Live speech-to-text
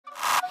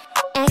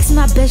is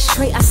my best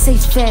trait, I say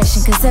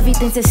fashion, cause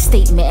everything's a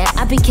statement, and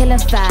I be killing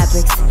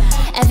fabrics.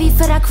 Every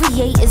fit I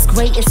create is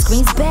great, it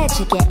screams bad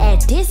chicken.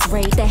 At this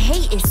rate, the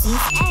hate is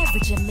seems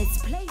average and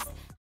misplaced.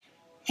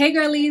 Hey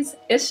girlies,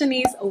 it's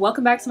Shanice.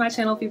 Welcome back to my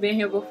channel. If you've been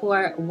here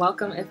before,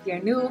 welcome if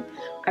you're new.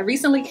 I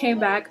recently came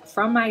back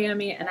from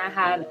Miami and I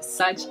had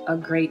such a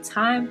great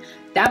time.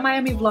 That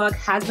Miami vlog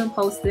has been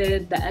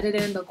posted. The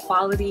editing, the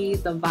quality,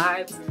 the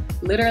vibes,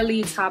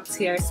 literally top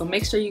tier. So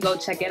make sure you go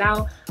check it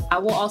out. I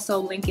will also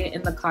link it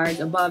in the cards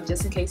above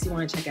just in case you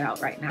want to check it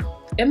out right now.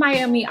 In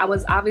Miami, I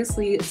was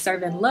obviously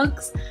serving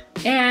looks,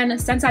 and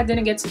since I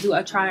didn't get to do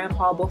a try-on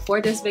haul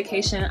before this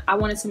vacation, I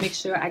wanted to make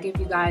sure I give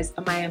you guys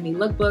a Miami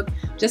lookbook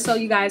just so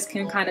you guys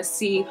can kind of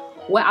see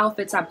what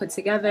outfits I put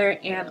together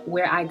and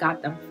where I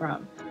got them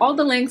from. All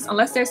the links,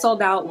 unless they're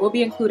sold out, will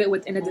be included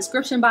within the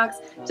description box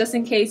just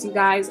in case you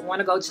guys want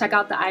to go check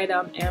out the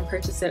item and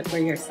purchase it for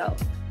yourself.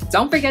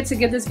 Don't forget to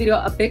give this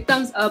video a big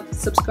thumbs up,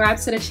 subscribe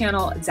to the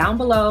channel down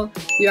below.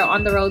 We are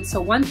on the road to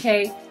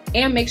 1K,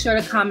 and make sure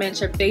to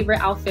comment your favorite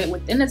outfit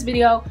within this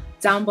video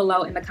down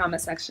below in the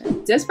comment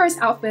section. This first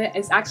outfit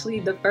is actually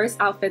the first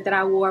outfit that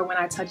I wore when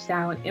I touched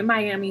down in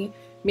Miami.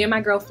 Me and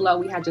my girl Flo,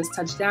 we had just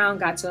touched down,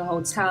 got to the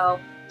hotel,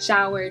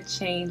 showered,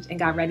 changed, and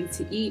got ready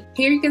to eat.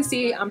 Here you can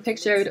see I'm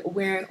pictured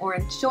wearing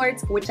orange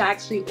shorts, which I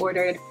actually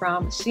ordered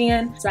from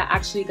Shein. So I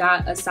actually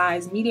got a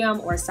size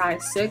medium or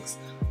size 6.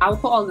 I will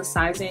put all the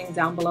sizing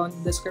down below in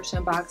the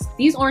description box.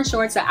 These orange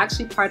shorts are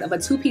actually part of a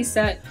 2-piece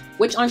set,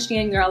 which on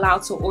Shein you're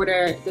allowed to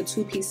order the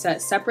 2-piece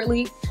set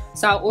separately.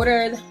 So I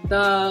ordered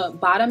the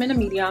bottom in a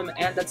medium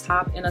and the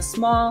top in a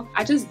small.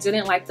 I just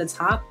didn't like the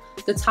top.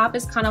 The top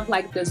is kind of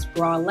like this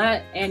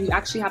bralette, and you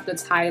actually have to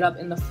tie it up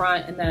in the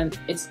front, and then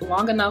it's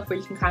long enough where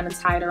you can kind of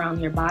tie it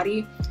around your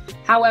body.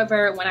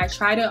 However, when I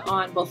tried it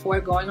on before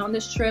going on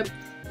this trip,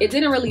 it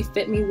didn't really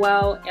fit me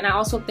well, and I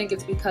also think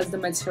it's because the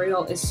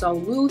material is so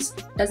loose,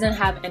 doesn't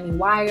have any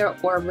wire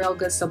or real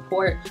good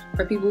support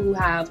for people who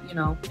have, you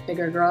know,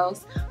 bigger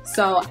girls.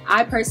 So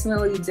I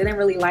personally didn't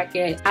really like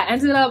it. I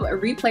ended up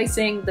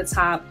replacing the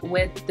top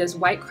with this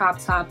white crop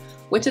top,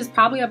 which is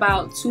probably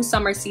about 2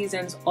 summer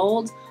seasons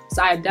old.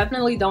 So I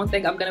definitely don't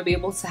think I'm gonna be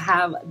able to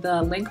have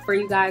the link for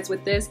you guys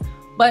with this,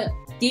 but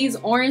these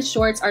orange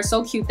shorts are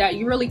so cute that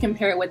you really can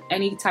pair it with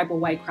any type of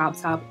white crop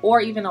top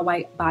or even a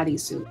white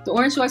bodysuit. The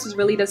orange shorts is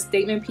really the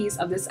statement piece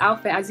of this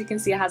outfit. As you can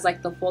see, it has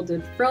like the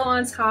folded frill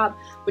on top,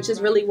 which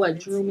is really what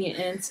drew me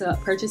into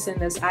purchasing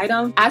this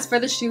item. As for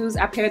the shoes,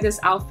 I paired this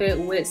outfit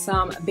with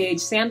some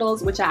beige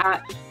sandals, which I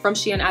got from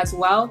Shein as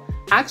well.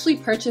 I actually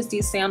purchased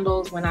these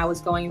sandals when I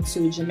was going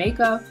to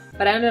Jamaica,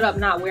 but I ended up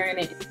not wearing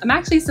it. I'm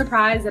actually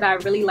surprised that I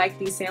really like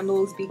these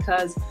sandals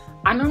because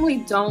I normally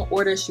don't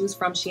order shoes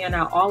from Shein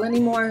at all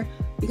anymore,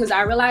 because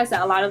I realized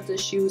that a lot of the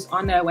shoes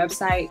on their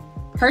website,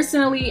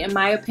 personally, in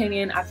my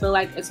opinion, I feel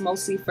like it's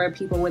mostly for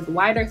people with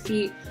wider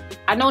feet.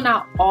 I know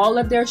not all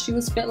of their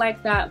shoes fit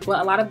like that, but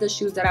a lot of the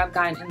shoes that I've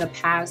gotten in the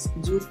past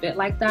do fit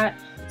like that.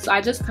 So I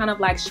just kind of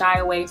like shy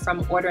away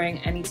from ordering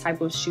any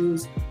type of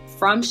shoes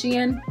from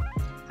Shein.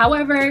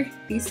 However,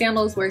 these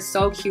sandals were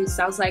so cute,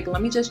 so I was like,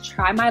 let me just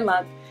try my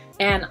luck.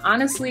 And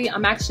honestly,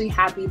 I'm actually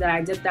happy that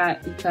I did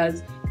that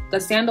because the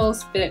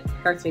sandals fit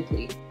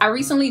perfectly. I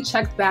recently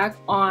checked back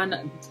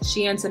on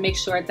Shein to make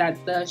sure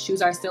that the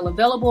shoes are still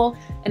available,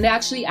 and they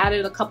actually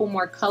added a couple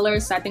more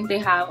colors. So I think they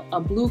have a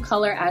blue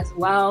color as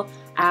well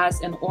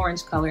as an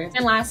orange color.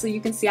 And lastly,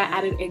 you can see I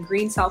added a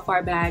green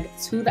Telfar bag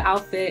to the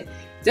outfit.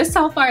 This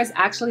Telfar is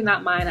actually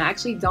not mine. I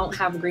actually don't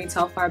have a green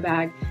Telfar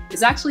bag.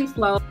 It's actually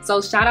Flo.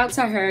 So shout out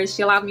to her.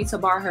 She allowed me to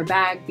borrow her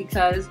bag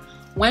because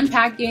when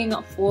packing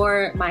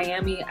for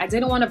Miami, I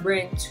didn't want to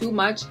bring too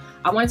much.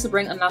 I wanted to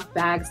bring enough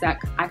bags that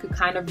I could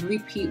kind of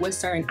repeat with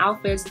certain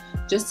outfits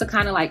just to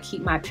kind of like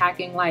keep my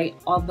packing light,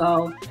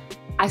 although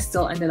I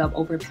still ended up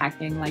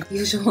overpacking like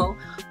usual.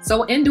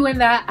 So in doing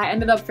that, I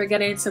ended up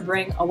forgetting to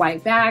bring a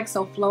white bag,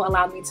 so Flo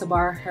allowed me to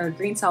borrow her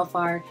green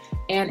Telfar,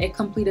 and it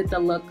completed the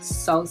look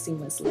so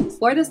seamlessly.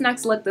 For this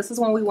next look, this is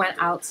when we went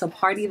out to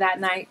party that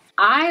night.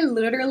 I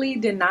literally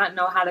did not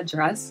know how to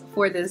dress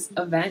for this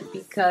event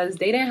because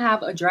they didn't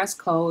have a dress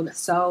code.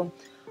 So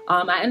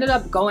I ended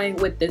up going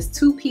with this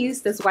 2-piece,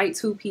 this white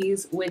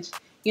 2-piece, which,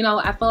 you know,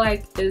 I feel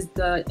like is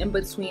the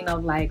in-between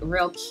of like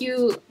real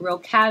cute, real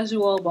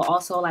casual, but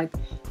also like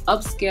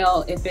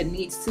upscale if it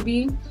needs to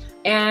be.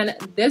 And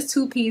this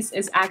 2-piece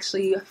is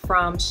actually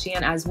from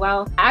Shein as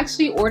well. I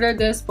actually ordered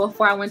this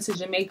before I went to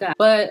Jamaica,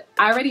 but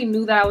I already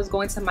knew that I was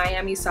going to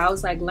Miami, so I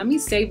was like, let me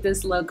save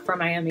this look for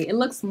Miami. It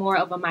looks more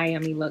of a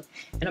Miami look,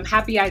 and I'm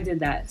happy I did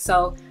that.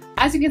 So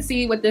as you can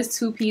see with this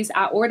 2-piece,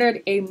 I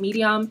ordered a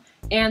medium,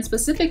 and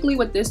specifically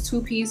with this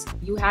 2-piece,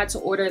 you had to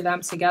order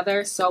them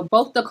together. So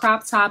both the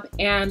crop top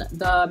and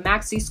the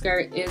maxi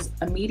skirt is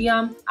a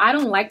medium. I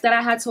don't like that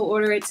I had to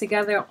order it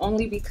together,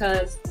 only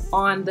because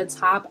on the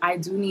top I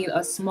do need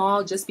a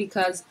small, just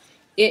because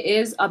it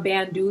is a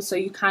bandeau, so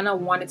you kind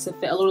of want it to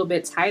fit a little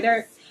bit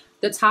tighter.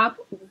 The top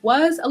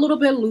was a little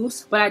bit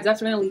loose, but I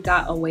definitely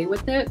got away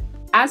with it.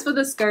 As for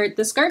the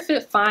skirt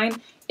fit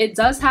fine. It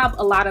does have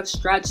a lot of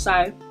stretch, so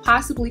I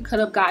possibly could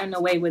have gotten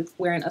away with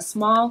wearing a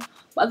small.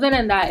 But other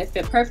than that, it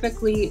fit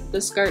perfectly.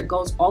 The skirt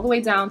goes all the way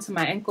down to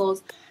my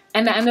ankles,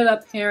 and I ended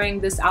up pairing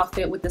this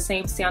outfit with the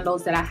same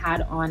sandals that I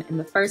had on in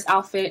the first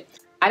outfit.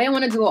 I didn't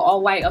want to do an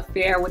all white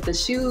affair with the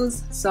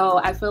shoes,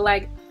 so I feel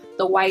like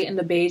the white and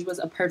the beige was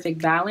a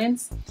perfect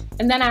balance.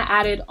 And then I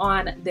added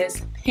on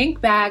this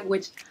pink bag,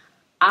 which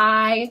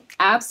I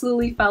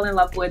absolutely fell in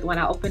love with when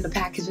I opened the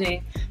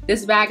packaging.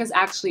 This bag is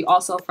actually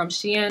also from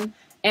Shein.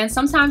 And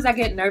sometimes I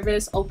get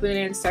nervous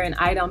opening certain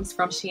items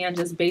from Shein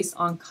just based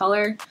on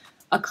color.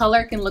 A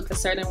color can look a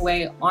certain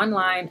way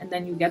online, and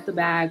then you get the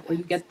bag or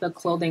you get the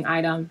clothing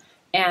item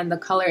and the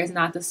color is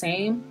not the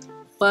same.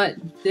 But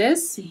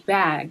this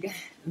bag,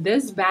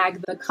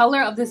 the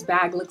color of this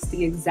bag looks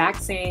the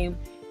exact same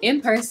in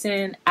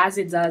person as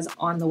it does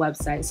on the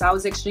website. So I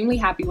was extremely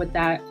happy with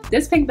that.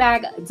 This pink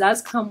bag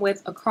does come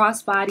with a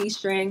crossbody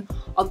string,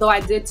 although I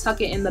did tuck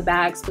it in the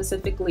bag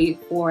specifically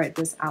for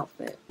this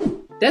outfit.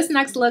 This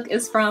next look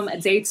is from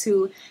day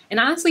 2, and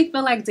I honestly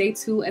feel like day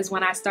 2 is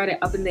when I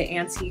started upping the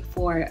ante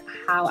for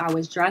how I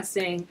was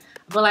dressing.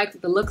 I feel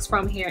like the looks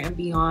from here and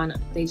beyond,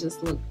 they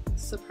just look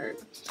superb.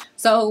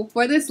 So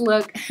for this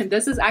look,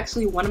 this is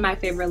actually one of my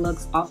favorite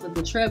looks off of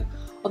the trip,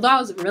 although I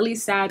was really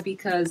sad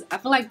because I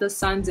feel like the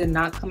sun did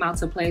not come out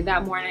to play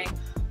that morning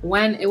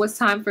when it was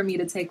time for me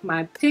to take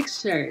my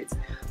pictures.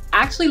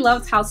 I actually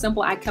loved how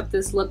simple I kept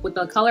this look with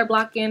the color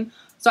blocking,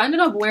 so I ended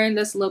up wearing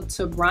this look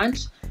to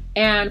brunch.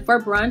 And for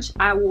brunch,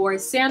 I wore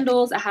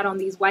sandals. I had on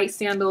these white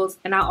sandals,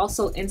 and I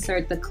also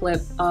insert the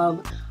clip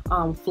of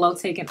Flo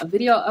taking a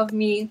video of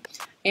me.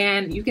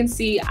 And you can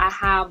see I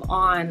have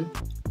on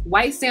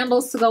white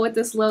sandals to go with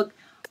this look,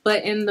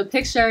 but in the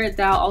picture that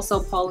I'll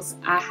also post,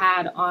 I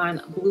had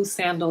on blue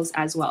sandals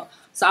as well.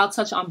 So I'll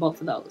touch on both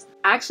of those.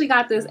 I actually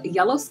got this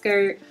yellow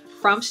skirt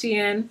from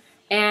Shein.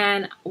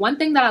 And one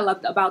thing that I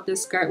loved about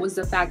this skirt was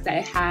the fact that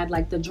it had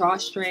like the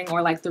drawstring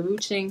or like the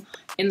ruching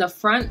in the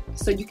front.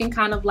 So you can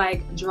kind of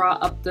like draw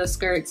up the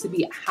skirt to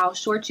be how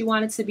short you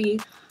want it to be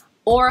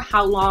or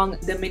how long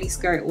the mini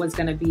skirt was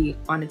gonna be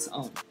on its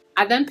own.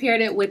 I then paired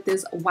it with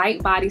this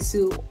white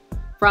bodysuit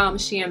from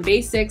Shein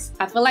Basics.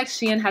 I feel like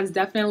Shein has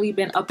definitely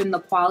been upping the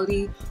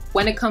quality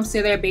when it comes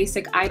to their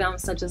basic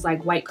items such as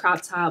like white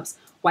crop tops,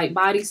 white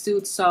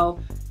bodysuits.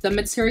 So the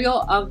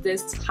material of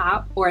this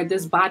top or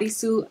this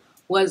bodysuit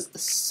was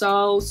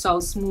so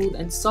smooth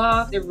and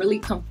soft. It really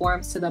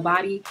conforms to the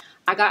body.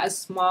 I got a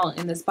small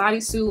in this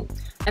bodysuit,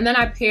 and then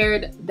I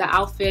paired the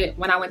outfit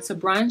when I went to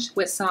brunch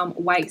with some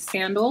white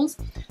sandals.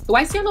 The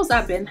white sandals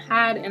I've been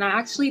had, and I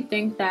actually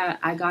think that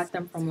I got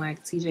them from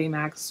like TJ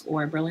Maxx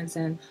or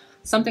Burlington,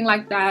 something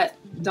like that.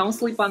 Don't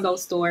sleep on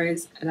those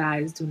stores,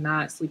 guys. Do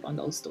not sleep on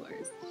those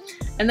stores.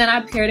 And then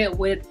I paired it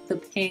with the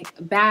pink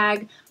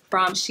bag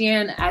from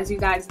Shein. As you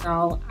guys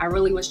know, I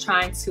really was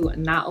trying to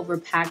not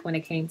overpack when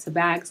it came to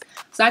bags.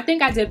 So I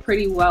think I did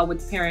pretty well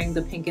with pairing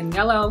the pink and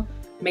yellow,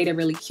 made it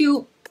really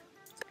cute.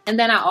 And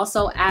then I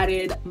also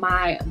added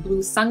my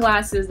blue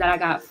sunglasses that I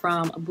got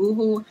from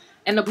Boohoo.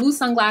 And the blue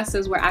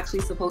sunglasses were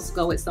actually supposed to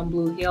go with some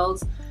blue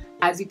heels,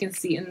 as you can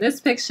see in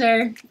this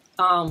picture.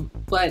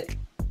 But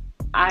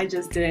I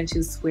just didn't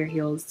choose to wear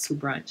heels to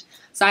brunch.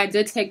 So I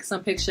did take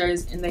some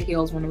pictures in the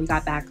heels when we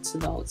got back to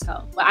the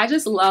hotel. But I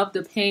just love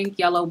the pink,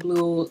 yellow,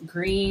 blue,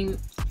 green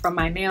from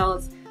my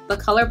nails. The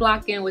color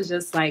blocking was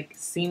just like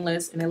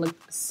seamless and it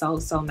looked so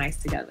nice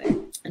together.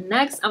 And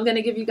next, I'm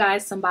gonna give you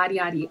guys some body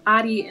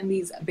yaddy in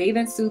these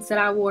bathing suits that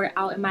I wore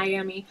out in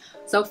Miami.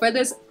 So for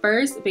this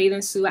first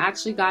bathing suit, I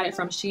actually got it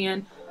from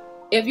Shein.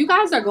 If you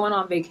guys are going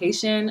on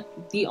vacation,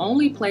 the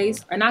only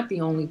place, or not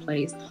the only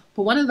place,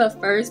 but one of the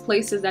first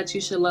places that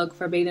you should look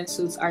for bathing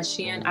suits are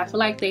Shein. I feel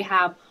like they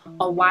have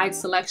a wide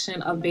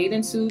selection of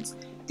bathing suits.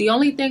 The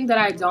only thing that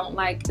I don't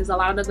like is a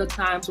lot of the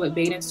times with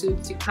bathing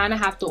suits, you kind of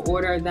have to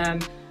order them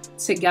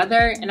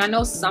together. And I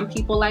know some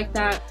people like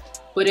that,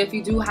 but if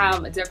you do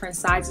have different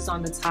sizes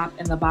on the top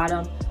and the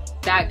bottom,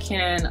 that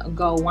can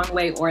go one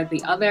way or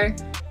the other.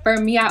 For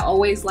me, I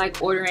always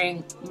like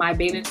ordering my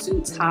bathing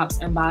suit tops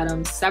and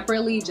bottoms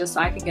separately just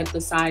so I can get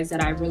the size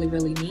that I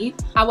really need.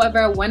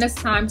 However, when it's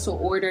time to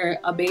order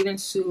a bathing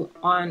suit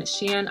on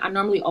Shein, I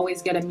normally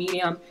always get a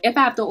medium if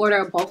I have to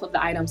order both of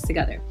the items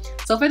together.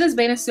 So for this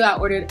bathing suit, I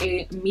ordered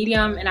a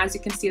medium, and as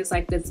you can see, it's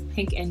like this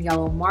pink and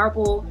yellow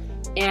marble.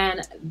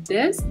 And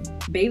this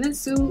bathing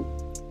suit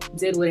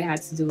did what it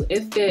had to do.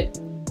 It fit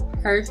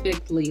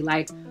perfectly,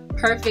 like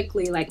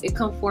it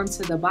conformed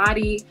to the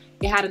body.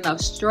 It had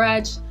enough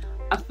stretch.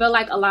 I feel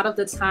like a lot of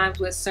the times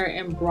with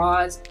certain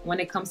bras, when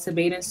it comes to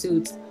bathing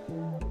suits,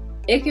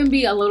 it can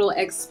be a little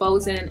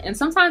exposing, and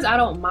sometimes I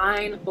don't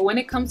mind, but when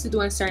it comes to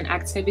doing certain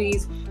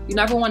activities, you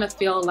never want to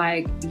feel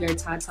like your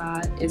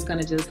tata is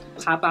gonna just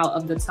pop out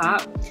of the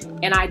top,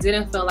 and I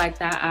didn't feel like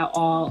that at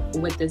all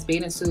with this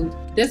bathing suit.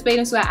 This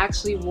bathing suit I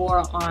actually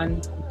wore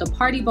on the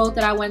party boat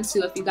that I went to.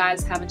 If you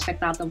guys haven't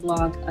checked out the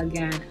vlog,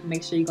 again,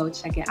 make sure you go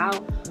check it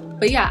out.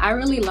 But yeah, I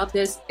really love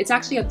this. It's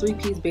actually a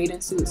 3-piece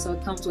bathing suit, so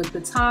it comes with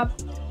the top,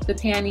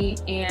 the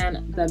panty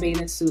and the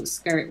bathing suit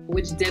skirt,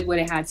 which did what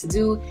it had to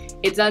do.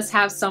 It does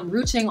have some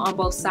ruching on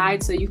both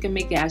sides, so you can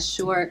make it as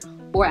short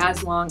or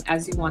as long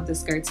as you want the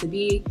skirt to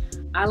be.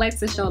 I like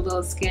to show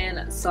little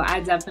skin, so I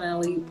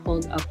definitely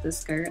pulled up the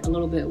skirt a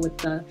little bit with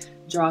the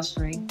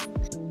drawstring.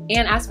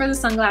 And as for the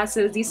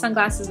sunglasses, these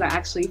sunglasses are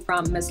actually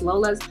from Miss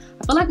Lola's.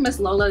 I feel like Miss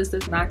Lola's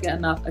does not get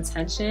enough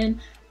attention,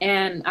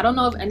 and I don't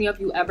know if any of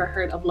you ever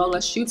heard of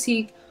Lola's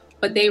Shoutique,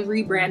 but they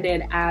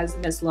rebranded as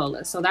Miss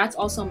Lola. So that's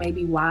also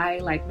maybe why,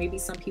 like maybe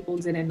some people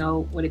didn't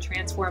know what it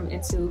transformed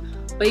into.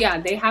 But yeah,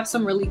 they have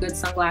some really good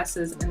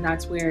sunglasses, and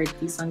that's where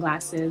these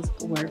sunglasses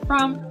were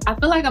from. I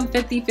feel like I'm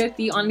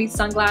 50-50 on these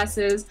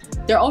sunglasses.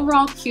 They're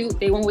overall cute,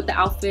 they went with the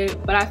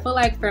outfit, but I feel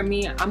like for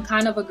me, I'm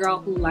kind of a girl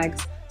who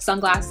likes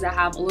sunglasses that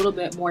have a little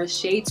bit more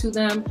shade to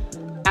them.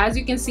 As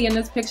you can see in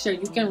this picture,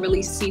 you can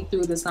really see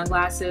through the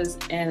sunglasses,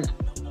 and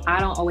I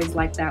don't always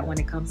like that when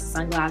it comes to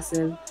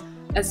sunglasses.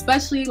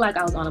 Especially like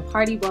I was on a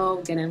party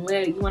boat getting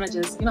lit, you want to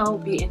just, you know,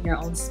 be in your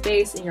own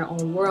space, in your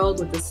own world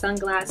with the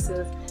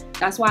sunglasses.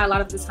 That's why a lot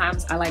of the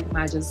times I like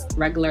my just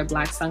regular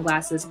black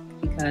sunglasses,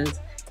 because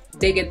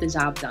they get the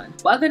job done.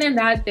 But other than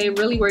that, they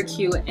really were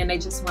cute and they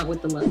just went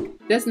with the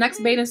look. This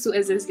next bathing suit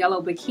is this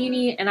yellow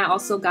bikini, and I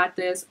also got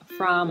this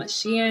from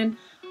Shein.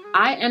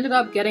 I ended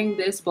up getting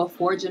this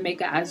before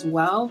Jamaica as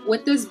well.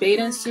 With this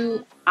bathing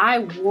suit, I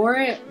wore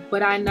it,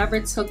 but I never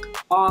took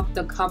off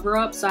the cover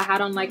up. So I had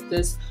on like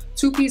this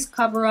two-piece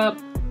cover up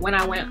when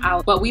I went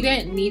out, but we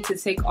didn't need to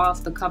take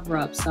off the cover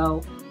up.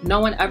 So no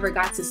one ever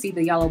got to see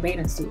the yellow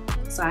bathing suit.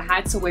 So I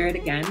had to wear it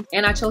again.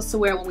 And I chose to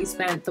wear it when we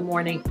spent the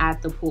morning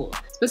at the pool.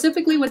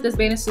 Specifically with this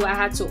bathing suit, I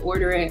had to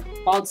order it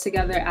all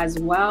together as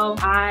well.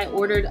 I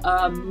ordered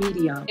a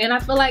medium. And I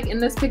feel like in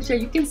this picture,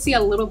 you can see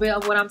a little bit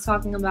of what I'm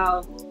talking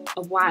about,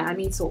 of why I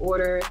need to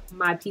order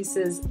my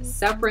pieces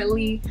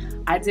separately.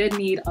 I did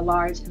need a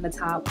large in the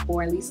top,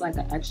 or at least like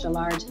an extra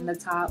large in the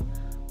top,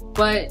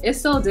 but it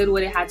still did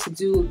what it had to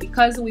do.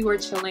 Because we were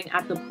chilling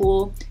at the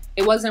pool,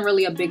 it wasn't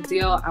really a big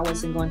deal. I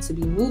wasn't going to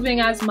be moving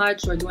as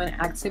much or doing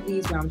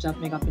activities where I'm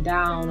jumping up and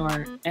down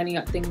or any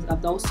things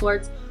of those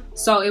sorts.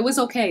 So it was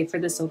okay for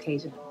this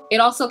occasion. It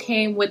also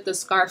came with the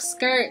scarf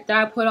skirt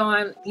that I put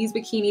on. These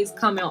bikinis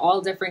come in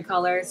all different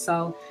colors,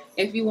 so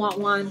if you want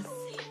one,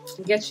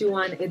 get you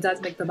one. It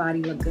does make the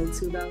body look good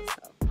too though,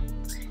 so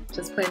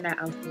just putting that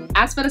out there.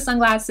 As for the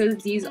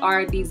sunglasses, these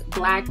are these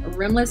black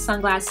rimless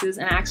sunglasses,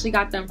 and I actually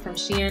got them from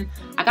Shein.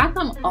 I got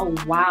them a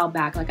while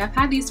back. Like I've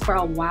had these for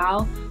a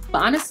while,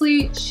 but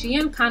honestly,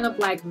 Shein kind of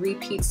like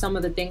repeats some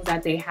of the things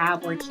that they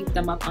have or keep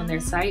them up on their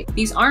site.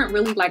 These aren't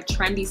really like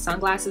trendy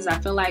sunglasses. I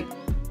feel like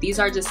these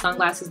are just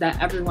sunglasses that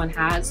everyone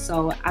has,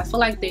 so I feel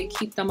like they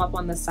keep them up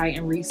on the site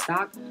and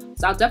restock.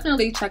 So I'll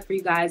definitely check for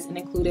you guys and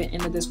include it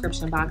in the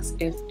description box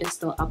if it's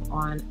still up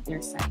on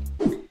their site.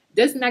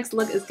 This next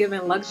look is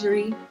giving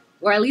luxury,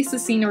 or at least the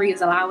scenery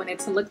is allowing it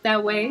to look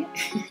that way.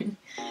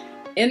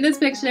 In this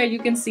picture, you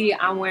can see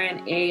I'm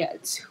wearing a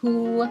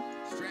two-toned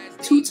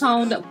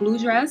blue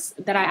dress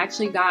that I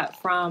actually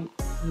got from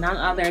none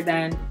other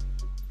than,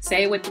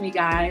 say it with me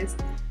guys,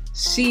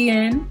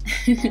 Shein.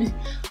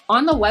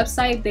 On the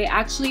website, they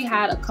actually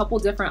had a couple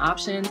different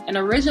options, and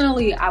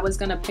originally I was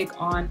gonna pick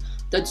on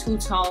the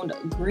two-toned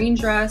green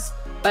dress,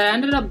 but I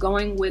ended up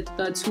going with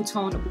the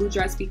two-toned blue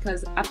dress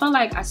because I felt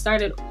like I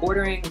started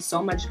ordering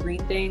so much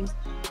green things.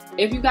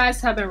 If you guys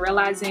have been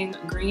realizing,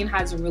 green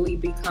has really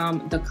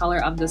become the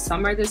color of the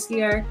summer this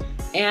year,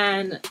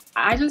 and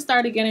I just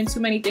started getting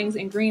too many things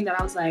in green that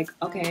I was like,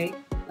 okay,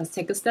 let's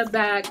take a step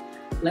back,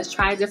 let's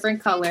try a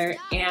different color,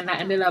 and I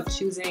ended up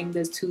choosing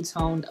this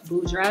two-toned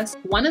blue dress.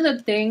 One of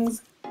the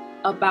things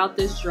about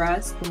this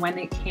dress when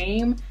it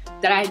came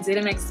that I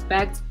didn't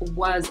expect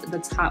was the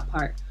top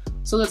part.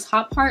 So the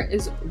top part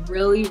is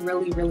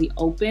really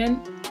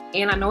open,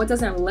 and I know it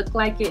doesn't look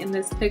like it in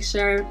this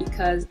picture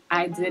because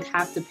I did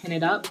have to pin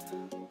it up,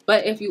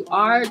 but if you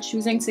are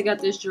choosing to get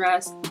this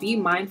dress, be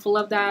mindful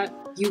of that.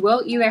 You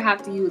will either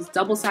have to use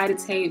double-sided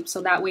tape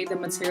so that way the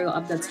material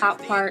of the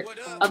top part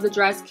of the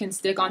dress can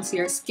stick onto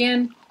your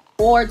skin,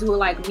 or do it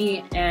like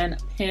me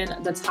and pin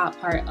the top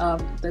part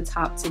of the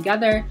top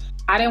together.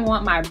 I didn't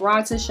want my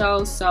bra to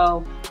show,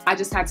 so I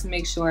just had to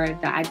make sure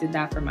that I did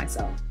that for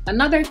myself.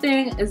 Another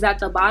thing is that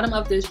the bottom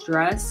of this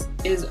dress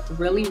is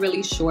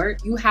really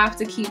short. You have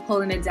to keep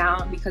pulling it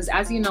down because,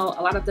 as you know,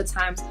 a lot of the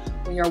times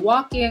when you're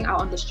walking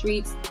out on the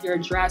streets, your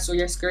dress or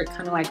your skirt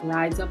kind of like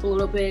rides up a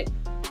little bit.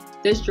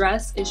 This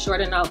dress is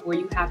short enough where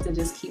you have to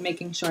just keep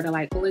making sure to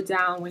like pull it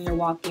down when you're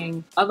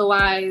walking.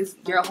 Otherwise,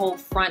 your whole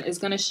front is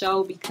gonna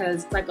show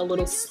because it's like a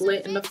little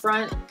slit in the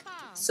front.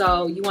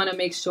 So you wanna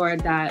make sure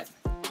that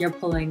you're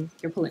pulling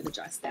the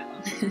dress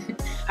down.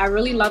 I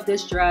really love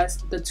this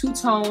dress. The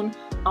two-tone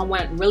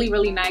went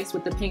really nice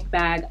with the pink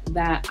bag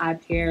that I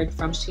paired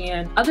from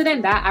Shein. Other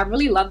than that, I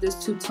really love this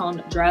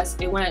two-tone dress.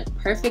 It went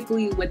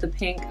perfectly with the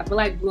pink. I feel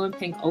like blue and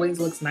pink always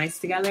looks nice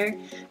together.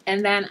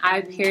 And then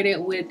I paired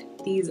it with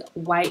these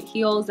white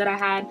heels that I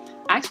had.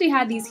 I actually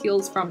had these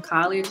heels from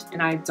college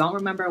and I don't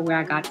remember where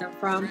I got them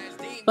from,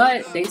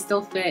 but they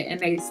still fit and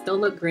they still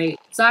look great.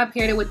 So I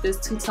paired it with this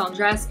two-tone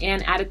dress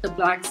and added the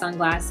black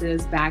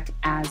sunglasses back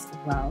as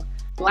well.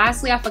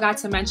 Lastly, I forgot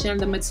to mention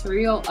the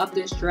material of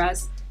this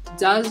dress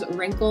does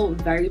wrinkle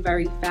very,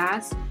 very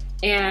fast.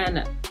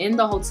 And in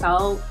the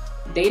hotel,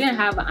 they didn't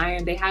have an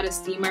iron, they had a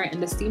steamer,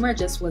 and the steamer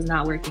just was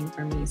not working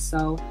for me.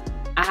 So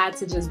I had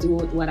to just do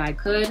what I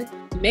could.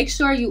 Make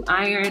sure you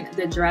iron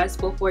the dress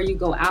before you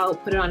go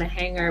out. Put it on a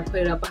hanger, put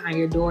it up behind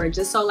your door,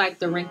 just so like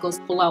the wrinkles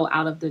flow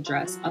out of the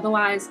dress.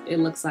 Otherwise, it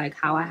looks like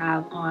how I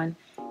have on.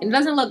 It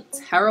doesn't look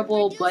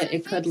terrible, but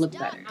it could look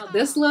better. Now,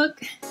 this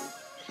look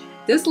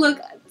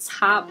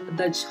top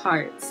the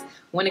charts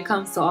when it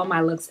comes to all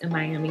my looks in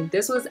Miami.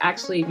 This was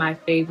actually my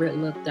favorite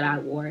look that I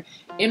wore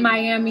in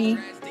Miami,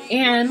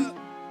 and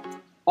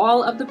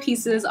all of the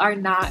pieces are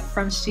not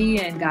from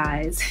Shein,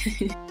 guys.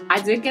 I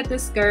did get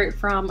this skirt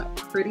from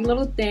Pretty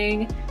Little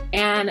Thing,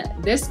 and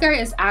this skirt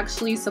is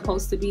actually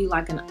supposed to be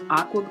like an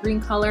aqua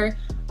green color.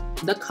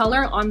 The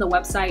color on the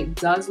website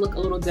does look a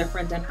little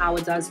different than how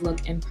it does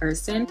look in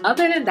person.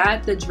 Other than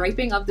that, the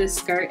draping of this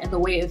skirt and the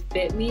way it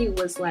fit me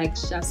was like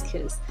chef's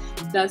kiss.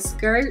 The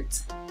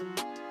skirt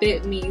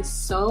fit me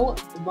so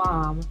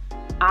bomb.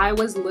 I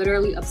was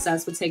literally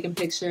obsessed with taking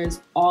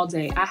pictures all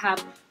day. I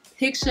have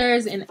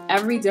pictures in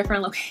every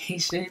different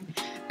location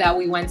that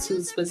we went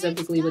to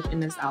specifically within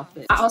this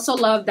outfit. I also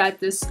love that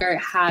this skirt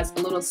has a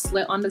little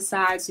slit on the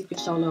side so you can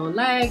show a little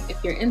leg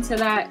if you're into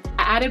that.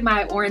 I added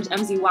my orange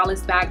MZ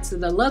Wallace bag to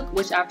the look,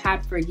 which I've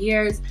had for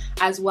years,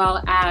 as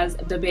well as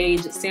the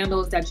beige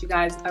sandals that you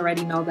guys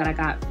already know that I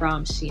got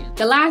from Shein.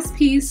 The last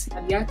piece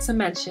I've yet to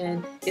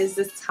mention is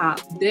this top.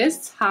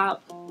 This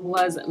top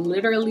was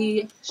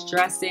literally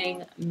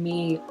stressing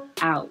me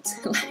out,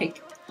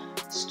 like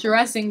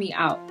stressing me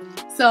out.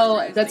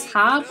 So the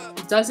top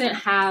doesn't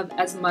have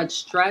as much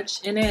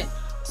stretch in it.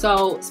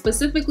 So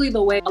specifically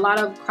the way a lot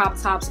of crop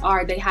tops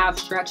are, they have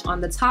stretch on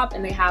the top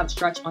and they have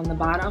stretch on the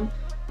bottom.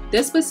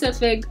 This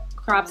specific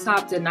crop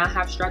top did not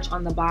have stretch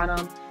on the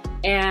bottom,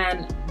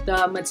 and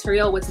the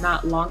material was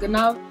not long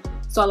enough.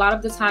 So a lot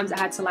of the times I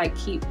had to like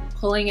keep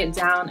pulling it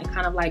down and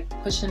kind of like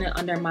pushing it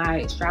under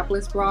my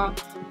strapless bra,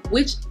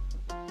 which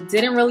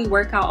didn't really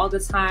work out all the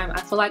time.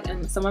 I feel like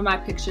in some of my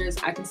pictures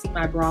I can see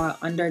my bra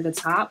under the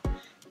top,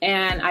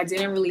 and I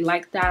didn't really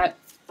like that.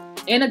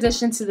 In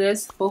addition to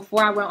this,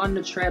 before I went on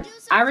the trip,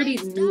 I already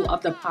knew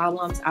of the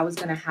problems I was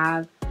gonna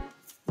have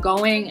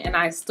going, and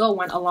I still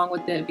went along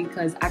with it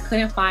because I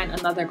couldn't find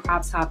another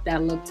crop top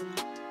that looked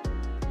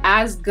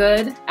as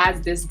good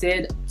as this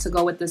did to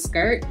go with the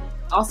skirt.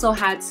 Also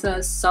had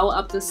to sew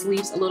up the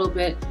sleeves a little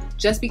bit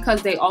just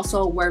because they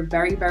also were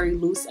very, very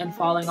loose and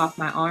falling off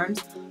my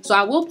arms. So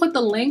I will put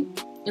the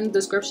link in the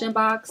description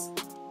box,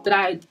 but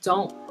I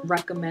don't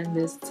recommend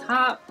this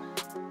top.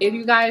 If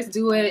you guys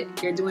do it,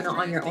 you're doing it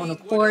on your own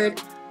accord.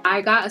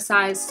 I got a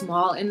size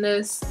small in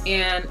this,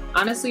 and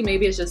honestly,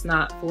 maybe it's just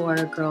not for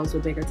girls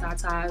with bigger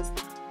tatas,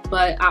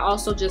 but I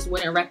also just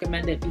wouldn't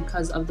recommend it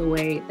because of the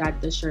way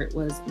that the shirt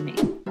was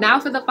made.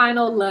 Now for the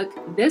final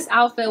look. This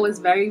outfit was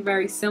very,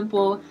 very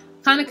simple.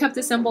 Kind of kept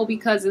it simple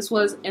because this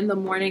was in the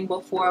morning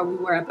before we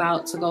were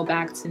about to go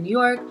back to New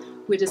York.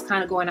 We're just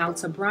kind of going out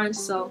to brunch,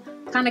 so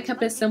kind of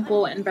kept it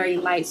simple and very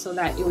light so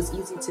that it was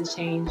easy to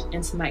change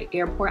into my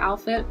airport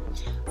outfit.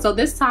 So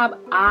this top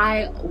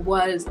I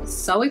was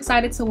so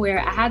excited to wear.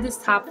 I had this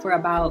top for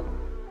about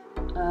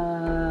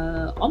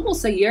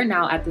almost a year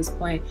now at this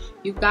point.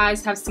 You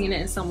guys have seen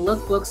it in some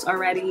lookbooks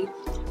already,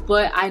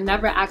 but I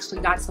never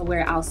actually got to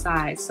wear it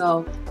outside.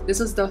 So this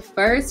was the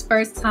first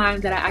time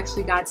that I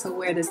actually got to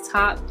wear this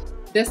top.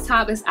 This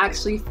top is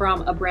actually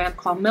from a brand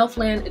called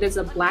Milfland. It is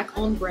a black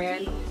owned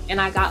brand, and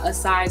I got a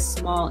size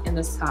small in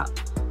this top.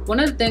 One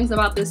of the things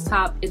about this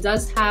top, it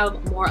does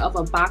have more of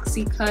a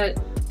boxy cut,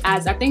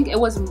 as I think it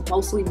was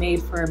mostly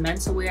made for men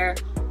to wear.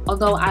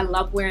 Although I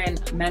love wearing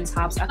men's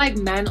tops. I feel like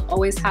men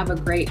always have a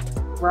great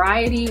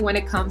variety when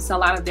it comes to a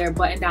lot of their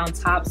button-down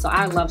tops, so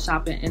I love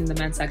shopping in the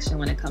men's section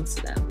when it comes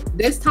to them.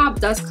 This top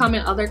does come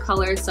in other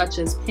colors such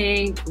as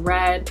pink,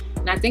 red,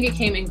 and I think it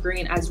came in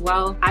green as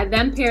well. I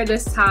then paired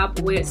this top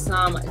with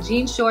some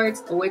jean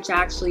shorts, which are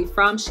actually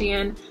from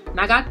Shein, and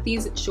I got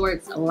these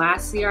shorts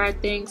last year, I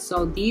think,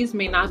 so these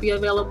may not be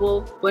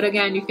available, but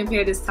again, you can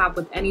pair this top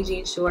with any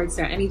jean shorts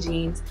or any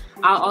jeans.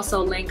 I'll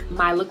also link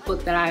my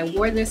lookbook that I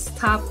wore this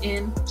top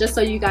in, just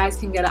so you guys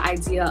can get an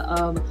idea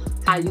of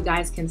how you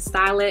guys can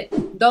style it.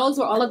 Those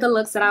were all of the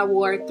looks that I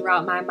wore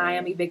throughout my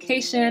Miami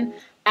vacation.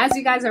 As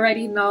you guys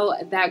already know,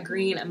 that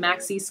green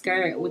maxi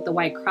skirt with the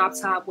white crop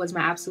top was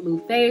my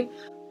absolute fave.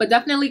 But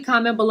definitely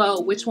comment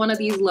below which one of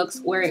these looks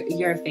were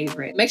your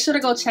favorite. Make sure to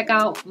go check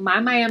out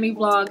my Miami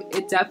vlog.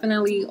 It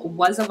definitely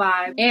was a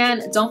vibe.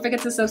 And don't forget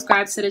to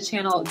subscribe to the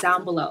channel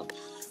down below.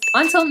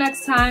 Until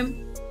next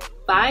time,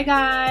 bye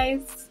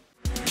guys.